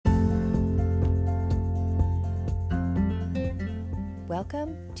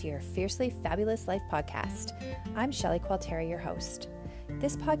Welcome to your Fiercely Fabulous Life podcast. I'm Shelley Qualteri, your host.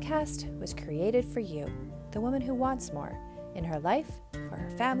 This podcast was created for you, the woman who wants more in her life, for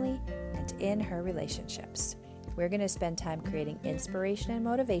her family, and in her relationships. We're going to spend time creating inspiration and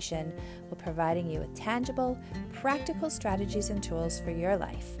motivation while providing you with tangible, practical strategies and tools for your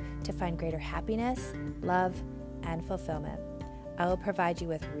life to find greater happiness, love, and fulfillment. I will provide you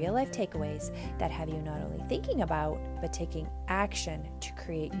with real-life takeaways that have you not only thinking about, but taking action to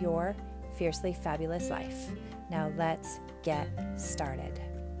create your fiercely fabulous life. Now let's get started.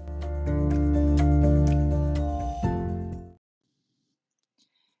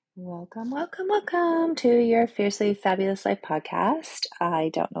 Welcome to your Fiercely Fabulous Life podcast. I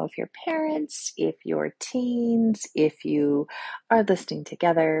don't know if you're parents, if you're teens, if you are listening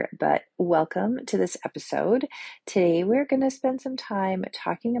together, but welcome to this episode. Today we're going to spend some time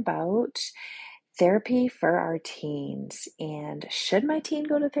talking about therapy for our teens. And should my teen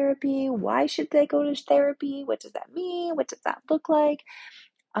go to therapy? Why should they go to therapy? What does that mean? What does that look like?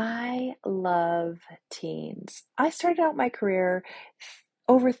 I love teens. I started out my career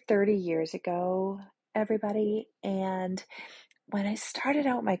over 30 years ago, everybody. And when I started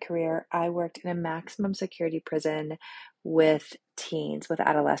out my career, I worked in a maximum security prison with teens, with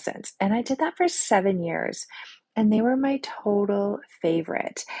adolescents. And I did that for 7 years. And they were my total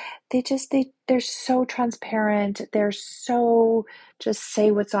favorite. They're so transparent. They're so just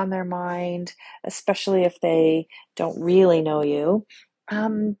say what's on their mind, especially if they don't really know you.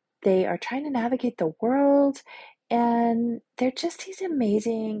 They are trying to navigate the world, and they're just these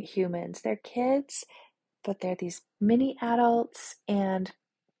amazing humans. They're kids, but they're these mini adults, and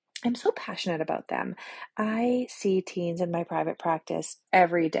I'm so passionate about them. I see teens in my private practice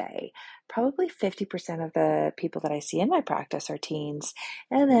every day. Probably 50% of the people that I see in my practice are teens,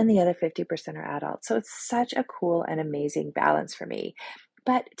 and then the other 50% are adults. So it's such a cool and amazing balance for me.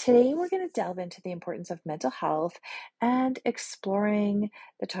 But today we're going to delve into the importance of mental health and exploring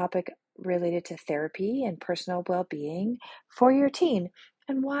the topic related to therapy and personal well-being for your teen,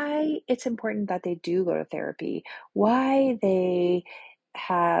 and why it's important that they do go to therapy, why they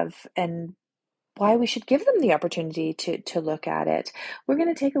have, and why we should give them the opportunity to look at it. We're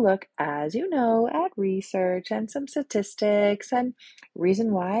going to take a look, as you know, at research and some statistics and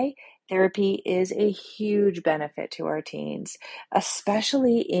reason why therapy is a huge benefit to our teens,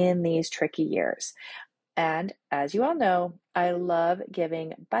 especially in these tricky years. And as you all know, I love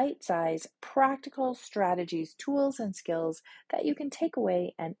giving bite-sized, practical strategies, tools, and skills that you can take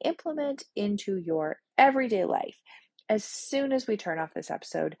away and implement into your everyday life. As soon as we turn off this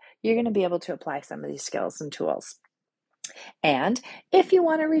episode, you're going to be able to apply some of these skills and tools. And if you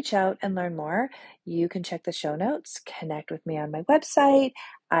want to reach out and learn more, you can check the show notes, connect with me on my website.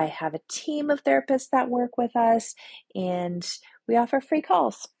 I have a team of therapists that work with us, and we offer free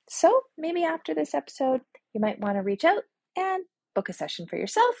calls. So maybe after this episode, you might want to reach out and book a session for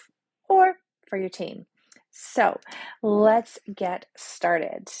yourself or for your team. So let's get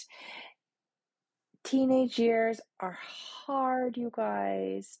started. Teenage years are hard, you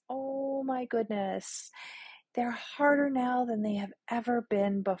guys. Oh my goodness. They're harder now than they have ever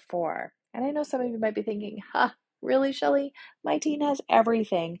been before. And I know some of you might be thinking, really, Shelley? My teen has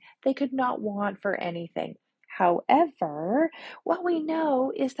everything they could not want for anything. However, what we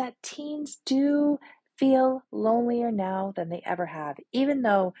know is that teens do feel lonelier now than they ever have, even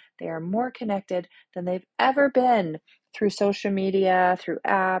though they are more connected than they've ever been through social media, through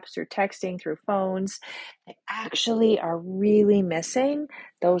apps, through texting, through phones. They actually are really missing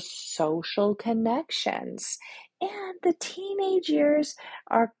those social connections. And the teenage years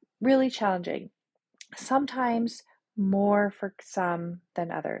are really challenging, sometimes more for some than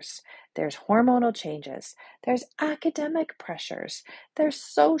others. There's hormonal changes, there's academic pressures, there's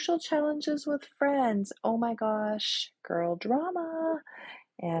social challenges with friends. Oh my gosh, girl drama.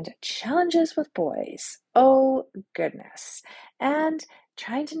 And challenges with boys. Oh goodness. And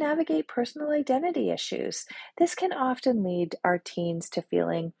trying to navigate personal identity issues. This can often lead our teens to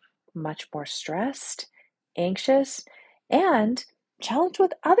feeling much more stressed, anxious, and challenged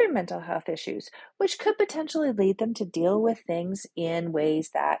with other mental health issues, which could potentially lead them to deal with things in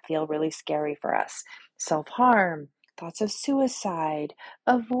ways that feel really scary for us. Self-harm, thoughts of suicide,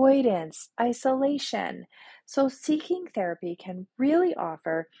 avoidance, isolation. So seeking therapy can really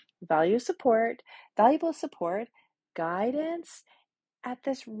offer valuable support, guidance at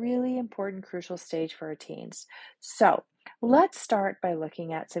this really important, crucial stage for our teens. So let's start by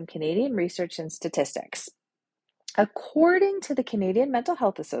looking at some Canadian research and statistics. According to the Canadian Mental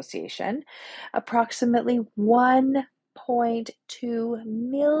Health Association, approximately 1.2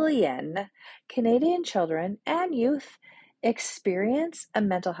 million Canadian children and youth experience a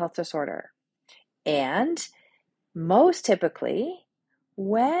mental health disorder. And most typically,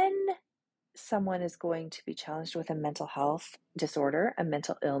 when someone is going to be challenged with a mental health disorder, a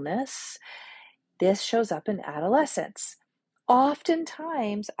mental illness, this shows up in adolescence.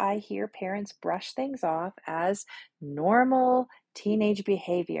 Oftentimes, I hear parents brush things off as normal teenage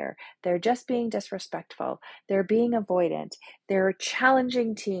behavior. They're just being disrespectful. They're being avoidant. They're a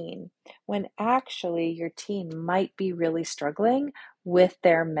challenging teen, when actually your teen might be really struggling with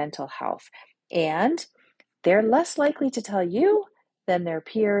their mental health. And they're less likely to tell you than their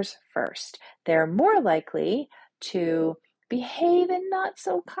peers first. They're more likely to behave in not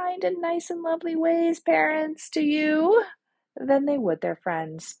so kind and nice and lovely ways, parents, to you than they would their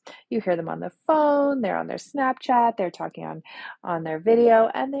friends. You hear them on the phone, they're on their Snapchat, they're talking on their video,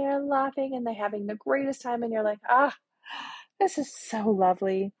 and they are laughing and they're having the greatest time, and you're like, this is so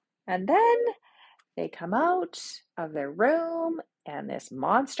lovely. And then they come out of their room and this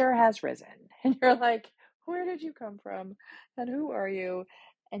monster has risen. And you're like, where did you come from? And who are you?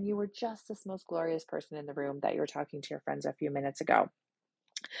 And you were just this most glorious person in the room that you were talking to your friends a few minutes ago.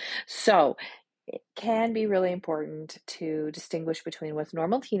 So it can be really important to distinguish between what's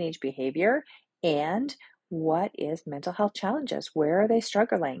normal teenage behavior and what is mental health challenges. Where are they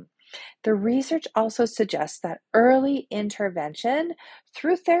struggling? The research also suggests that early intervention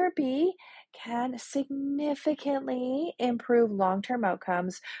through therapy can significantly improve long-term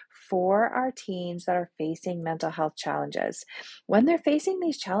outcomes for our teens that are facing mental health challenges. When they're facing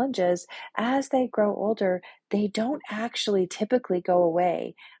these challenges, as they grow older, they don't actually typically go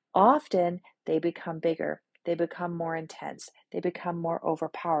away. Often they become bigger. They become more intense. They become more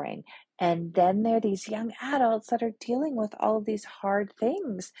overpowering. And then there are these young adults that are dealing with all of these hard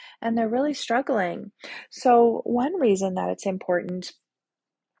things and they're really struggling. So, one reason that it's important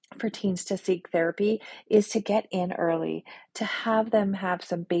for teens to seek therapy is to get in early, to have them have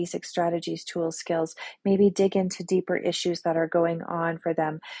some basic strategies, tools, skills, maybe dig into deeper issues that are going on for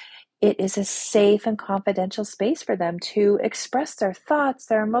them. It is a safe and confidential space for them to express their thoughts,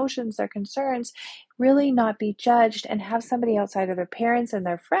 their emotions, their concerns, really not be judged, and have somebody outside of their parents and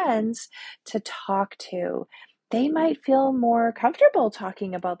their friends to talk to. They might feel more comfortable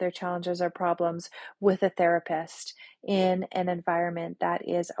talking about their challenges or problems with a therapist in an environment that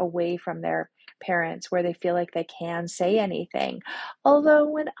is away from their parents, where they feel like they can say anything. Although,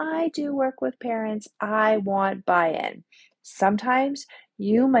 when I do work with parents, I want buy-in. Sometimes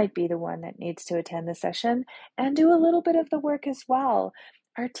you might be the one that needs to attend the session and do a little bit of the work as well.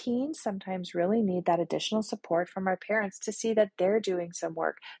 Our teens sometimes really need that additional support from our parents to see that they're doing some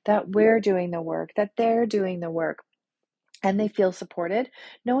work, that we're doing the work, that they're doing the work. And they feel supported,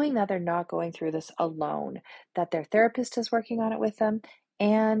 knowing that they're not going through this alone, that their therapist is working on it with them,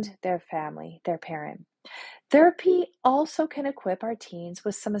 and their family, their parent. Therapy also can equip our teens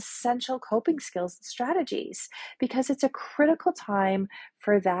with some essential coping skills and strategies, because it's a critical time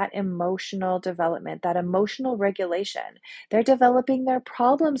for that emotional development, that emotional regulation. They're developing their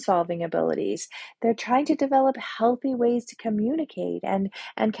problem solving abilities. They're trying to develop healthy ways to communicate and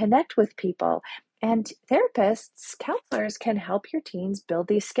connect with people. And therapists, counselors can help your teens build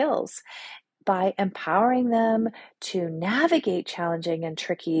these skills by empowering them to navigate challenging and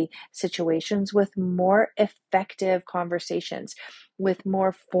tricky situations with more effective conversations, with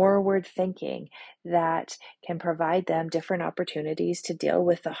more forward thinking that can provide them different opportunities to deal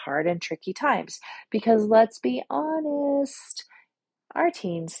with the hard and tricky times. Because let's be honest, our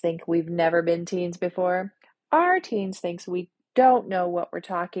teens think we've never been teens before. Our teens thinks we don't know what we're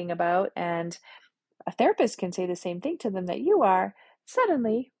talking about, and a therapist can say the same thing to them that you are.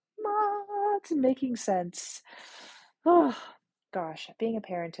 Suddenly, it's making sense. Oh, gosh, being a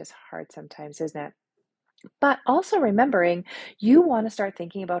parent is hard sometimes, isn't it? But also remembering, you want to start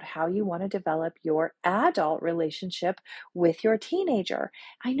thinking about how you want to develop your adult relationship with your teenager.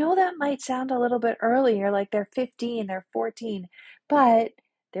 I know that might sound a little bit early. You're like, they're 15, they're 14, but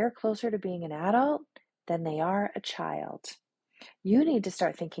they're closer to being an adult than they are a child. You need to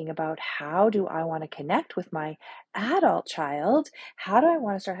start thinking about, how do I want to connect with my adult child? How do I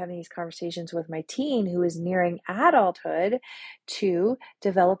want to start having these conversations with my teen who is nearing adulthood to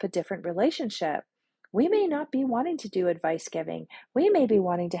develop a different relationship? We may not be wanting to do advice giving. We may be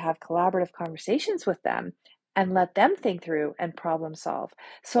wanting to have collaborative conversations with them and let them think through and problem solve.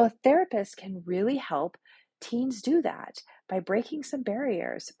 So a therapist can really help teens do that by breaking some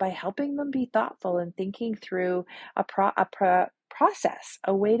barriers, by helping them be thoughtful and thinking through a process,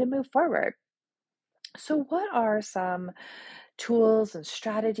 a way to move forward. So, what are some tools and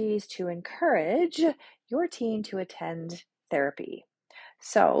strategies to encourage your teen to attend therapy?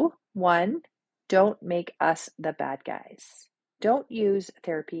 So, one, Don't make us the bad guys. Don't use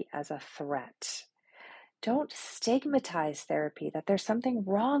therapy as a threat. Don't stigmatize therapy, that there's something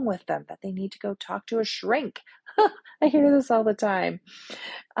wrong with them, that they need to go talk to a shrink. I hear this all the time.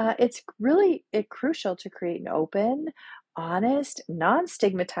 It's really crucial to create an open, honest,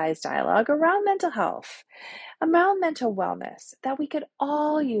 non-stigmatized dialogue around mental health, around mental wellness, that we could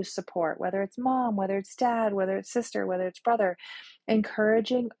all use support, whether it's mom, whether it's dad, whether it's sister, whether it's brother,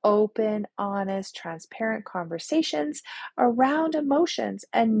 encouraging open, honest, transparent conversations around emotions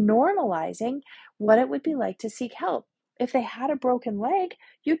and normalizing what it would be like to seek help. If they had a broken leg,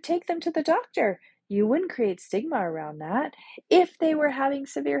 you'd take them to the doctor. You wouldn't create stigma around that. If they were having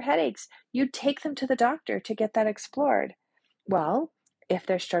severe headaches, you'd take them to the doctor to get that explored. Well, if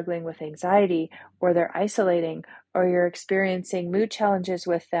they're struggling with anxiety, or they're isolating, or you're experiencing mood challenges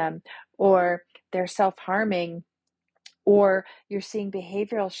with them, or they're self harming, or you're seeing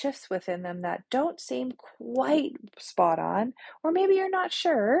behavioral shifts within them that don't seem quite spot on, or maybe you're not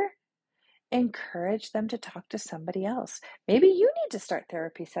sure, encourage them to talk to somebody else. Maybe you need to start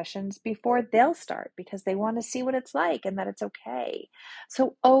therapy sessions before they'll start because they want to see what it's like and that it's okay.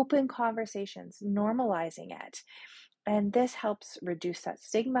 So, open conversations, normalizing it. And this helps reduce that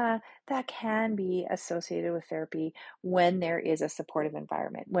stigma that can be associated with therapy when there is a supportive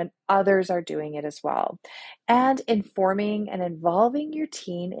environment, when others are doing it as well. And informing and involving your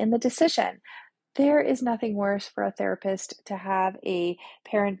teen in the decision. There is nothing worse for a therapist to have a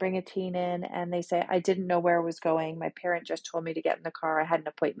parent bring a teen in and they say, I didn't know where I was going. My parent just told me to get in the car. I had an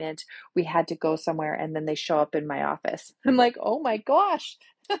appointment. We had to go somewhere. And then they show up in my office. I'm like, oh my gosh.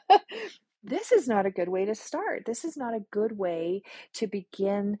 This is not a good way to start. This is not a good way to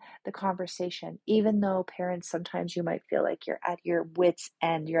begin the conversation, even though parents, sometimes you might feel like you're at your wits'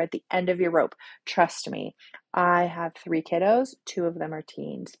 end, you're at the end of your rope. Trust me, I have 3 kiddos, 2 of them are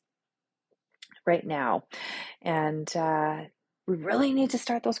teens right now. And we really need to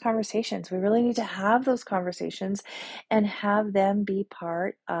start those conversations. We really need to have those conversations and have them be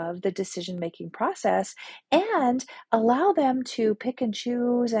part of the decision-making process and allow them to pick and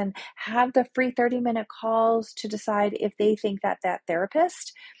choose and have the free 30-minute calls to decide if they think that that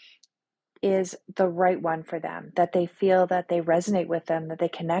therapist is the right one for them, that they feel that they resonate with them, that they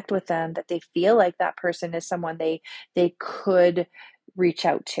connect with them, that they feel like that person is someone they could reach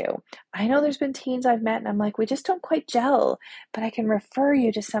out to. I know there's been teens I've met and I'm like, we just don't quite gel, but I can refer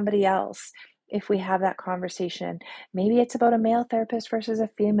you to somebody else if we have that conversation. Maybe it's about a male therapist versus a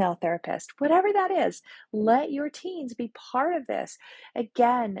female therapist. Whatever that is, let your teens be part of this.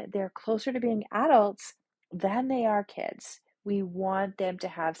 Again, they're closer to being adults than they are kids. We want them to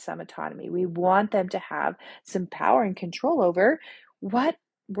have some autonomy. We want them to have some power and control over what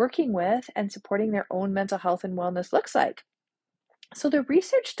working with and supporting their own mental health and wellness looks like. So, the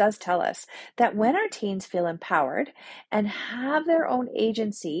research does tell us that when our teens feel empowered and have their own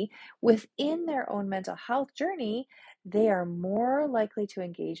agency within their own mental health journey, they are more likely to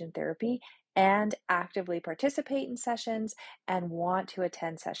engage in therapy and actively participate in sessions and want to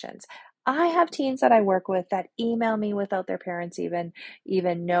attend sessions. I have teens that I work with that email me without their parents even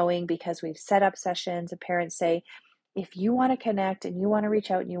knowing, because we've set up sessions and parents say, if you want to connect and you want to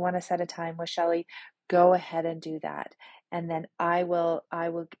reach out and you want to set a time with Shelly, go ahead and do that. And then I will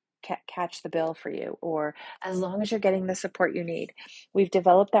catch the bill for you, or as long as you're getting the support you need. We've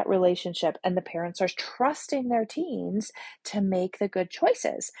developed that relationship and the parents are trusting their teens to make the good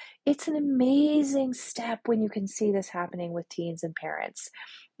choices. It's an amazing step when you can see this happening with teens and parents.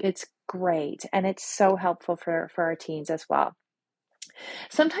 It's great, and it's so helpful for our teens as well.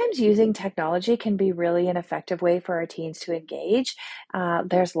 Sometimes using technology can be really an effective way for our teens to engage.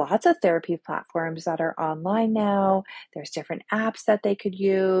 There's lots of therapy platforms that are online now. There's different apps that they could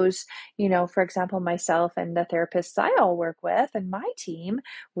use. You know, for example, myself and the therapists I all work with and my team,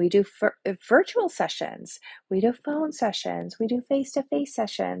 we do virtual sessions, we do phone sessions, we do face-to-face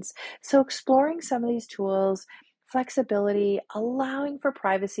sessions. So exploring some of these tools, flexibility, allowing for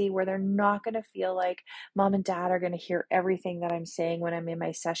privacy where they're not going to feel like mom and dad are going to hear everything that I'm saying when I'm in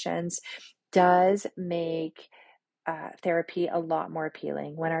my sessions, does make therapy a lot more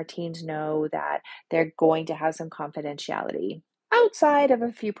appealing when our teens know that they're going to have some confidentiality outside of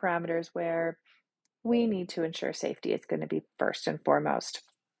a few parameters where we need to ensure safety is going to be first and foremost.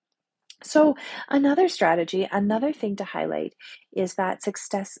 So another strategy, another thing to highlight is that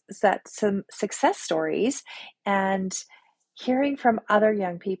some success stories and hearing from other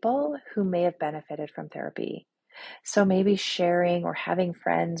young people who may have benefited from therapy. So maybe sharing or having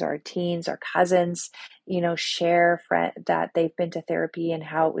friends or teens or cousins, share that they've been to therapy and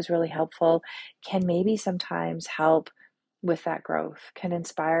how it was really helpful can maybe sometimes help with that growth, can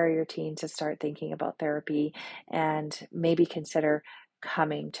inspire your teen to start thinking about therapy and maybe consider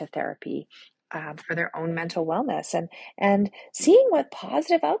coming to therapy for their own mental wellness and seeing what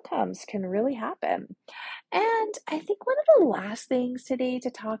positive outcomes can really happen. And I think one of the last things today to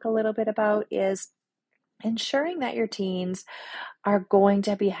talk a little bit about is ensuring that your teens are going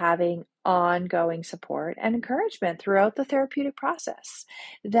to be having ongoing support and encouragement throughout the therapeutic process.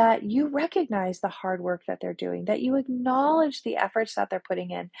 That you recognize the hard work that they're doing, that you acknowledge the efforts that they're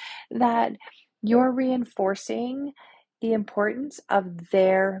putting in, that you're reinforcing the importance of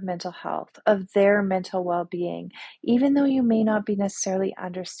their mental health, of their mental well being, even though you may not be necessarily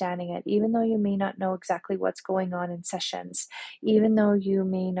understanding it, even though you may not know exactly what's going on in sessions, even though you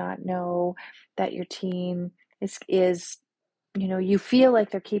may not know that your teen is you feel like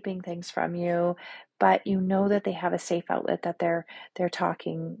they're keeping things from you, but you know that they have a safe outlet, that they're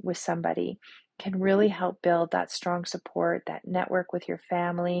talking with somebody, can really help build that strong support, that network with your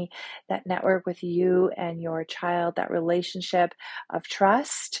family, that network with you and your child, that relationship of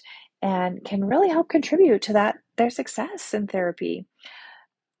trust, and can really help contribute to their success in therapy.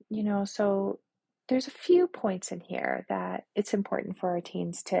 So there's a few points in here that it's important for our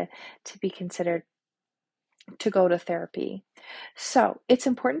teens to be considered to go to therapy. So it's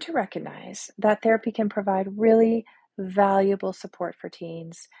important to recognize that therapy can provide really valuable support for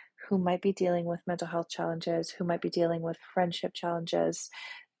teens who might be dealing with mental health challenges, who might be dealing with friendship challenges,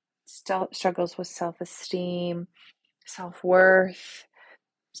 struggles with self-esteem, self-worth,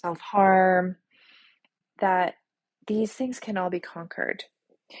 self-harm, that these things can all be conquered,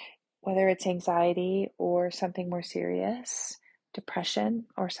 whether it's anxiety or something more serious, depression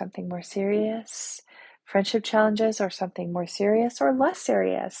or something more serious, friendship challenges or something more serious or less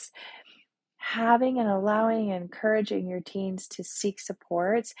serious. Having and allowing and encouraging your teens to seek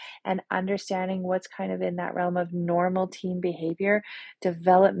supports and understanding what's kind of in that realm of normal teen behavior,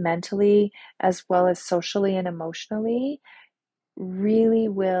 developmentally as well as socially and emotionally, really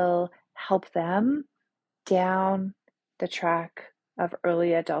will help them down the track of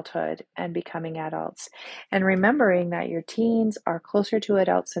early adulthood and becoming adults. And remembering that your teens are closer to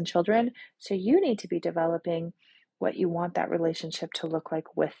adults than children, so you need to be developing what you want that relationship to look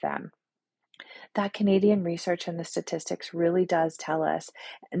like with them. That Canadian research and the statistics really does tell us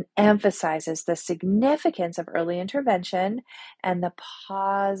and emphasizes the significance of early intervention and the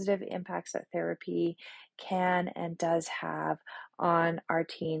positive impacts that therapy can and does have on our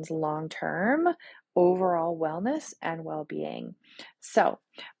teens' long-term overall wellness and well-being. So,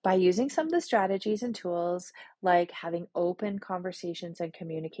 by using some of the strategies and tools like having open conversations and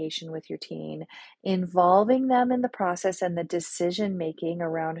communication with your teen, involving them in the process and the decision making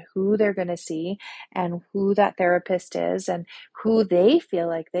around who they're going to see and who that therapist is and who they feel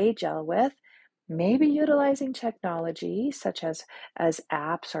like they gel with, maybe utilizing technology such as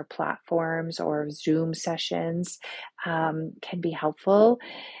apps or platforms or Zoom sessions can be helpful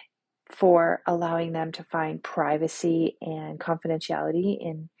for allowing them to find privacy and confidentiality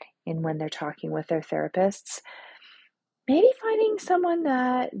in when they're talking with their therapists. Maybe finding someone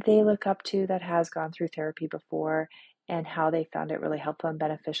that they look up to that has gone through therapy before and how they found it really helpful and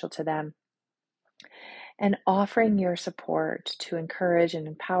beneficial to them, and offering your support to encourage and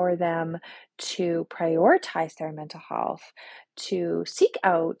empower them to prioritize their mental health, to seek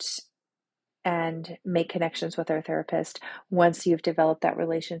out and make connections with our therapist once you've developed that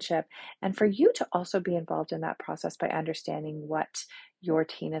relationship, and for you to also be involved in that process by understanding what your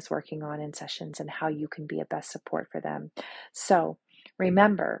teen is working on in sessions and how you can be a best support for them. So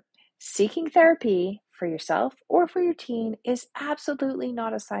remember, seeking therapy for yourself or for your teen is absolutely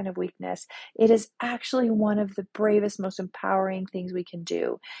not a sign of weakness. It is actually one of the bravest, most empowering things we can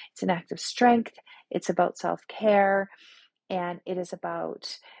do. It's an act of strength. It's about self-care, and it is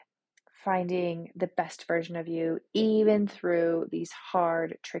about finding the best version of you, even through these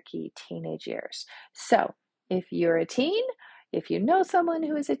hard, tricky teenage years. So, if you're a teen, if you know someone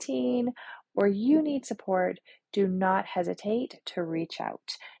who is a teen, or you need support, do not hesitate to reach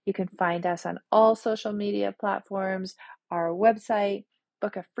out. You can find us on all social media platforms, our website,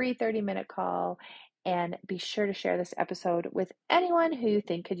 book a free 30-minute call, and be sure to share this episode with anyone who you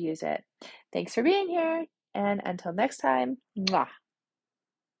think could use it. Thanks for being here, and until next time, mwah.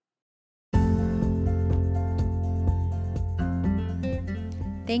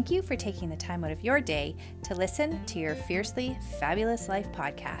 Thank you for taking the time out of your day to listen to your Fiercely Fabulous Life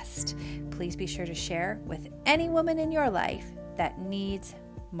podcast. Please be sure to share with any woman in your life that needs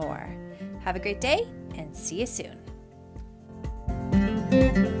more. Have a great day and see you soon.